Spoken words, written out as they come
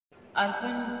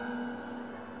अर्पण,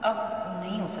 अब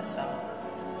नहीं हो सकता।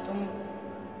 तुम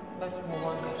बस मूव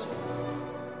ऑन कर जाओ।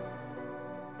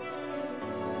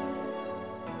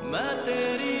 मैं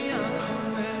तेरी आंखों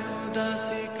में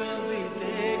उदासी कभी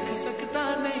देख सकता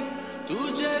नहीं,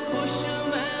 तुझे खुश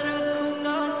मैं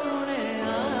रखूंगा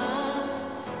सोनिया।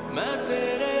 मैं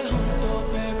तेरे होंठों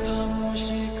पे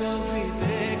खामोशी कभी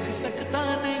देख सकता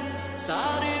नहीं,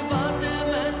 सारी बातें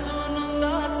मैं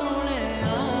सुनूंगा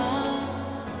सोनिया।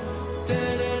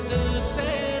 तेरे दिल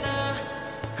से ना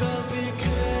कभी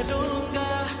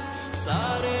खेलूंगा,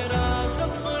 सारे राज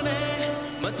अपने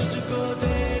मैं तुझको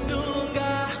दे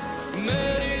दूंगा।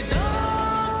 मेरी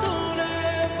जान तूने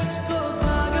मुझको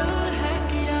पागल है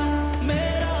किया,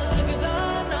 मेरा लगदा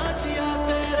ना जिया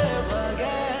तेरे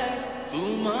बगैर। तू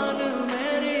मान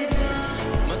मेरी जान,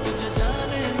 मैं तुझे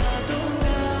जाने ना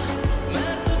दूंगा।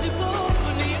 मैं तुझको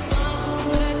अपनी बाहों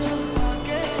में छुपा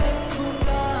के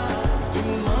रखूंगा। तू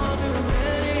मान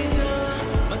मेरी जान,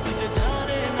 मैं तुझे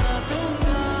जाने ना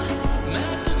दूंगा।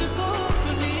 मैं तुझको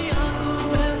अपनी आंखों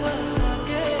में बसा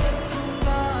के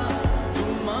रखूंगा। तू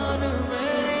मान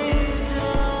मेरी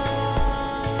जान,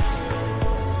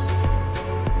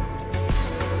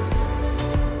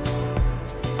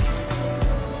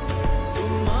 तू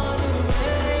मान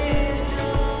मेरी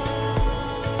जान,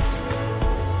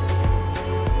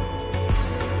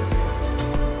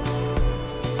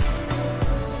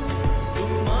 तू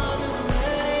मान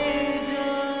मेरी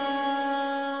जान।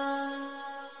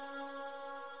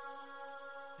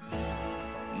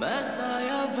 मैं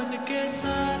साया बन के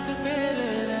साथ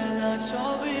तेरे रहना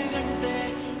 24 घंटे,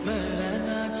 मैं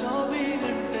रहना 24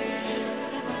 घंटे।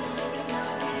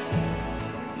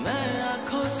 मैं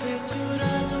आंखों से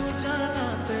चुरा लूं जाना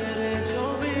तेरे जो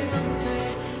भी गम थे,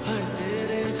 हाय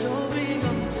तेरे जो भी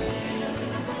गम थे।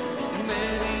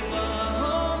 मेरी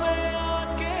बाहों में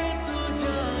आके तू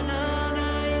जाना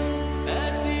नहीं,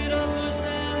 ऐसी रब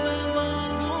से मैं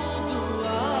मांगू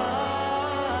दुआ।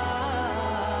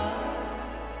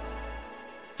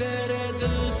 तेरे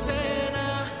दिल से ना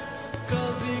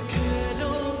कभी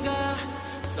खेलूंगा,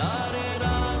 सारे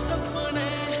राज अपने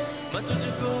मैं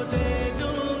तुझको दे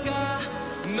दूंगा।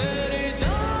 मेरी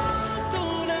जान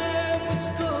तूने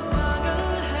मुझको पागल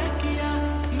है किया,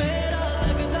 मेरा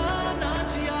लगदा ना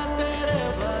जिया तेरे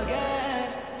बगैर।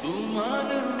 तू मान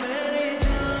मेरी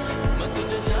जान, मैं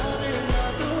तुझे जाने ना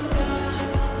दूंगा।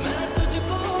 मैं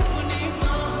तुझको अपनी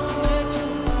बाहों में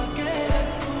छुपा के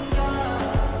रखूंगा।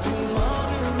 तू मान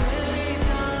मेरी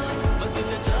जान, मैं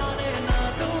तुझे जाने ना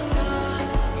दूंगा।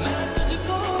 मैं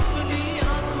तुझको अपनी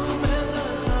आंखों में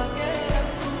बसा के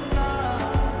रखूंगा।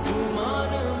 तू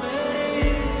मान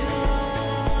मेरी जान।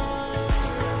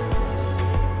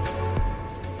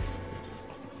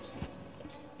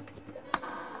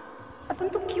 अपन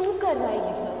तू क्यों कर रहा है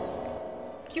ये सब?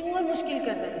 क्यों और मुश्किल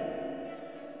कर रहा है?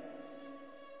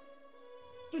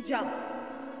 तू जा,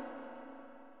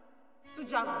 तू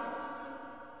जा बस।